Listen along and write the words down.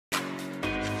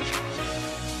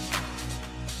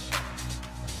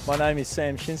My name is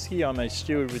Sam Shinsky. I'm a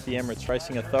steward with the Emirates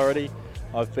Racing Authority.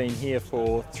 I've been here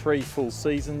for 3 full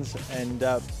seasons, and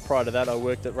prior to that I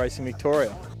worked at Racing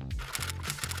Victoria.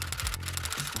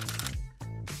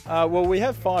 Well, we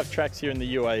have 5 tracks here in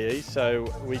the UAE,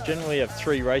 so we generally have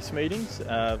 3 race meetings.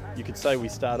 You could say we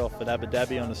start off at Abu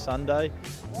Dhabi on a Sunday.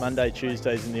 Monday,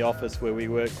 Tuesdays in the office, where we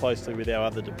work closely with our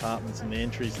other departments in the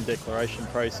entries and declaration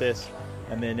process,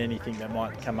 and then anything that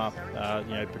might come up,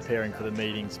 preparing for the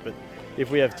meetings. But if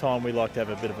we have time, we like to have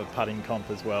a bit of a putting comp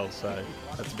as well, so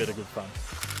that's a bit of good fun.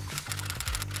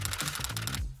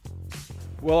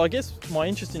 Well, I guess my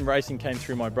interest in racing came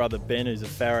through my brother Ben, who's a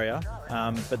farrier,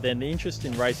 but then the interest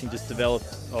in racing just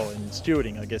developed, in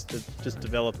stewarding, I guess, just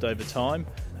developed over time.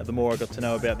 The more I got to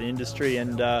know about the industry,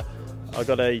 and I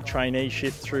got a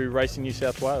traineeship through Racing New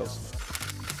South Wales.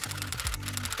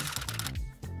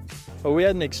 Well, we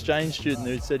had an exchange student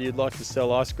who said he'd like to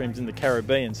sell ice creams in the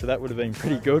Caribbean, so that would have been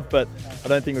pretty good, but I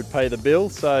don't think it would pay the bill.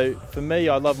 So for me,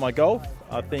 I love my golf.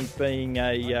 I think being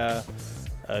a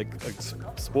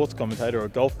sports commentator or a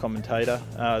golf commentator,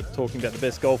 talking about the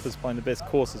best golfers playing the best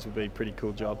courses would be a pretty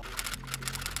cool job.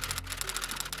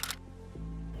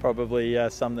 Probably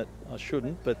some that I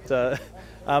shouldn't, but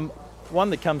one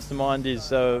that comes to mind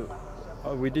is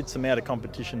we did some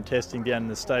out-of-competition testing down in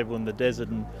the stable in the desert,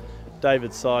 and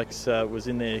David Sykes was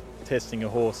in there testing a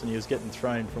horse, and he was getting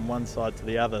thrown from one side to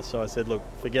the other. So I said, look,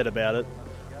 forget about it,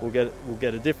 we'll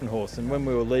get a different horse. And when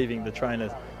we were leaving, the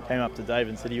trainer came up to David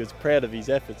and said he was proud of his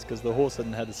efforts because the horse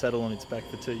hadn't had a saddle on its back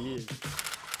for 2 years.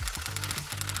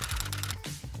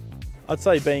 I'd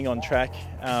say being on track,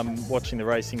 watching the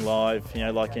racing live,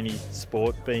 like any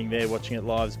sport, being there watching it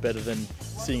live is better than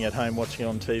sitting at home watching it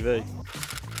on TV.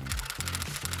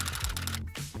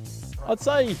 I'd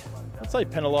say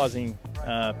penalising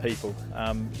people.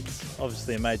 It's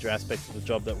obviously a major aspect of the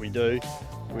job that we do.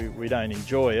 We don't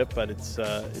enjoy it, but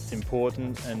it's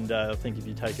important, and I think if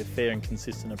you take a fair and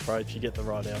consistent approach, you get the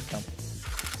right outcome.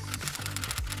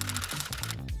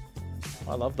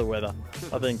 I love the weather.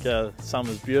 I think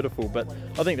summer's beautiful, but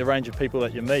I think the range of people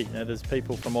that you meet, there's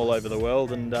people from all over the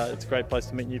world, and it's a great place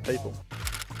to meet new people.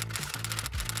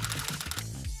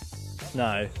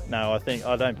 No,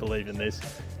 I don't believe in this.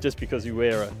 Just because you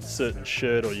wear a certain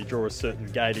shirt or you draw a certain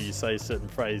gait or you say a certain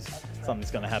phrase,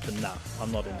 something's going to happen. No,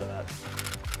 I'm not into that.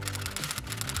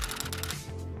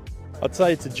 I'd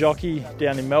say it's a jockey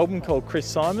down in Melbourne called Chris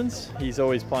Simons. He's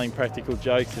always playing practical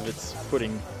jokes if it's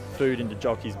putting food into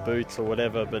jockeys' boots or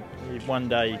whatever, but one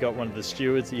day he got one of the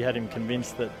stewards, he had him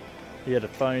convinced that he had a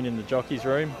phone in the jockey's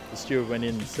room. The steward went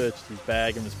in and searched his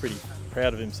bag and was pretty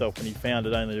proud of himself when he found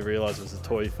it, only to realise it was a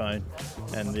toy phone,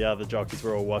 and the other jockeys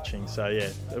were all watching. So yeah,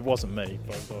 it wasn't me,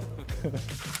 by the way.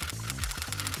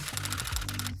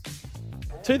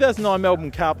 2009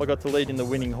 Melbourne Cup, I got to lead in the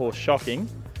winning horse Shocking,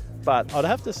 but I'd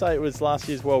have to say it was last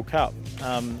year's World Cup,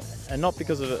 and not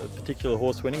because of a particular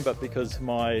horse winning, but because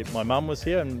my mum was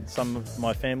here and some of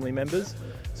my family members.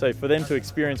 So for them to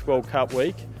experience World Cup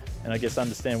week, and I guess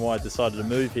understand why I decided to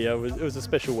move here, it was a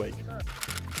special week.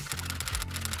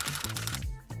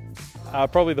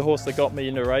 Probably the horse that got me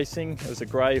into racing, it was a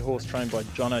grey horse trained by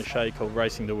John O'Shea called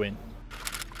Racing to Win.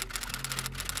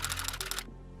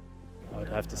 I'd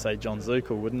have to say John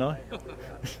Zukel, wouldn't I?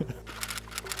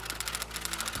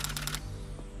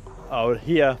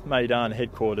 Here, Meydan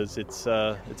headquarters, it's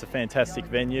a fantastic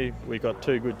venue. We've got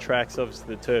 2 good tracks,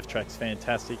 obviously the turf track's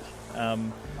fantastic.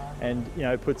 And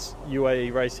it puts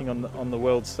UAE racing on the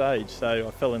world stage. So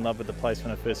I fell in love with the place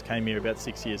when I first came here about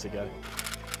 6 years ago.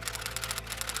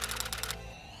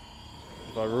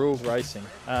 If I ruled racing,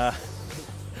 I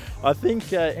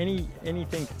think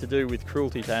anything to do with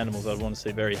cruelty to animals, I'd want to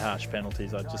see very harsh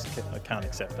penalties. I can't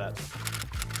accept that.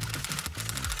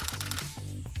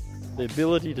 The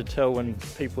ability to tell when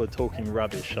people are talking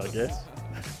rubbish, I guess,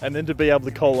 and then to be able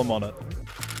to call them on it.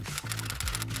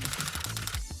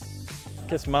 I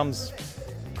guess Mum's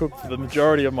cooked for the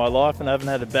majority of my life and I haven't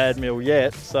had a bad meal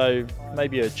yet, so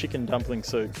maybe a chicken dumpling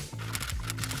soup.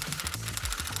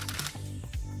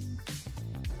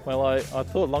 Well, I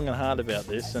thought long and hard about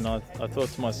this, and I thought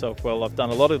to myself, well, I've done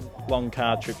a lot of long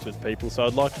car trips with people, so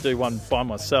I'd like to do one by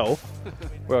myself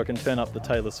where I can turn up the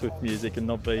Taylor Swift music and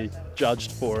not be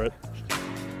judged for it.